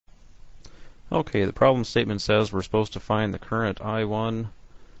Okay, the problem statement says we're supposed to find the current I1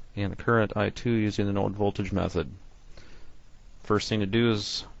 and the current I2 using the node voltage method. First thing to do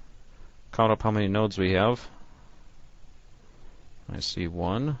is count up how many nodes we have. I see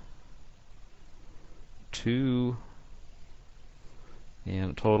 1, 2,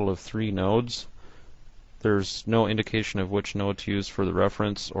 and a total of 3 nodes. There's no indication of which node to use for the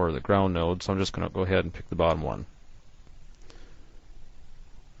reference or the ground node, so I'm just going to go ahead and pick the bottom one.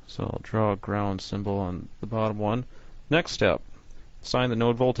 So I'll draw a ground symbol on the bottom one. Next step, assign the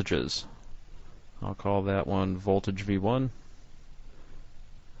node voltages. I'll call that one voltage V1,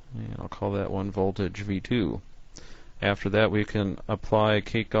 and I'll call that one voltage V2. After that we can apply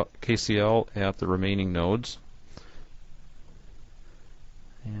KCL at the remaining nodes.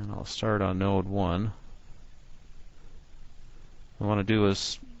 And I'll start on node 1. What I want to do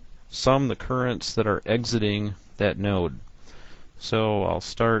is sum the currents that are exiting that node. So I'll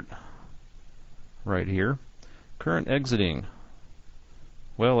start right here. Current exiting,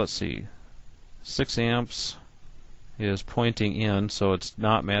 well, let's see, 6 amps is pointing in, so it's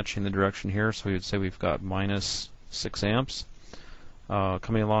not matching the direction here, so we would say we've got minus 6 amps.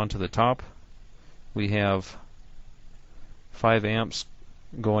 Coming along to the top, we have 5 amps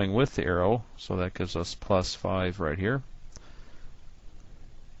going with the arrow, so that gives us plus 5 right here.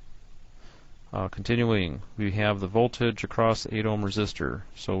 Continuing, we have the voltage across the 8 ohm resistor.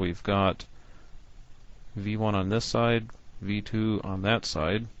 So we've got V1 on this side, V2 on that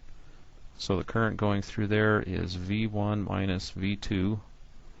side. So the current going through there is V1 minus V2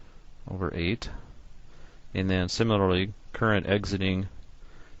 over 8. And then similarly, current exiting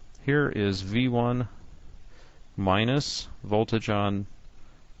here is V1 minus voltage on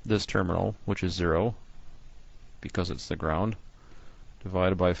this terminal, which is 0 because it's the ground,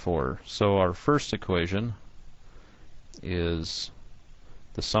 divided by 4. So our first equation is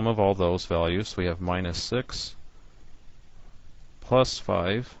the sum of all those values. So we have minus 6 plus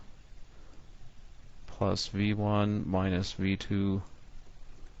 5 plus V1 minus V2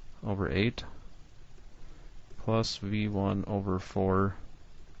 over 8 plus V1 over 4.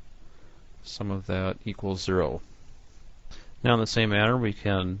 Sum of that equals 0. Now in the same manner we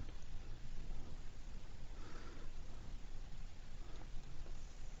can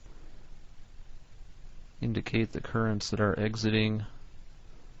indicate the currents that are exiting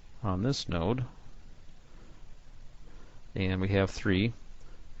on this node, and we have 3,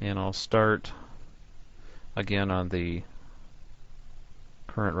 and I'll start again on the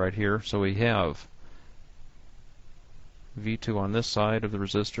current right here. So we have V2 on this side of the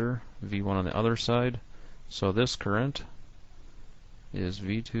resistor, V1 on the other side, so this current is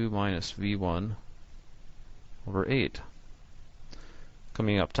V2 minus V1 over 8.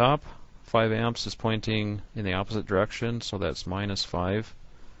 Coming up top, 5 amps is pointing in the opposite direction, so that's minus 5.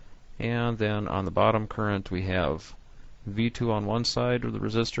 And then on the bottom current we have V2 on one side of the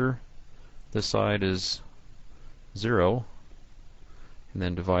resistor. This side is 0. And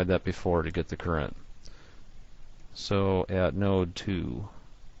then divide that by 4 to get the current. So at node 2,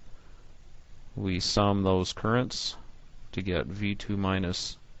 we sum those currents to get V2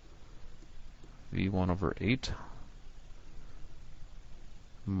 minus V1 over 8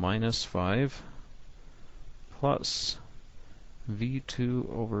 minus 5 plus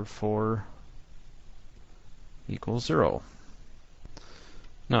V2 over 4 equals 0.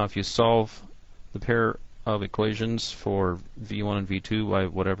 Now if you solve the pair of equations for V1 and V2 by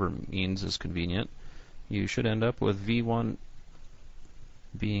whatever means is convenient, you should end up with V1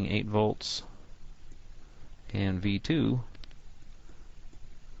 being 8 volts and V2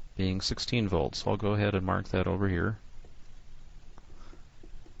 being 16 volts. I'll go ahead and mark that over here.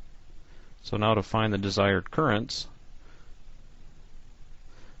 So now to find the desired currents,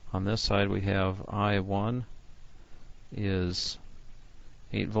 on this side we have I1 is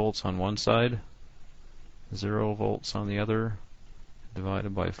 8 volts on one side, 0 volts on the other,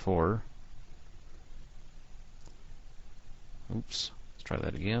 divided by 4. Oops, let's try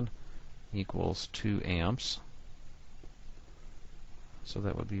that again. Equals 2 amps. So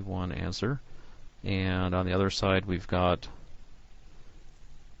that would be one answer. And on the other side we've got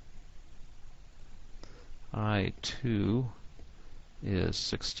I2 is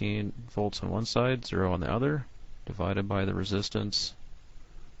 16 volts on one side, 0 on the other, divided by the resistance,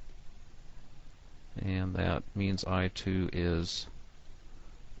 and that means I2 is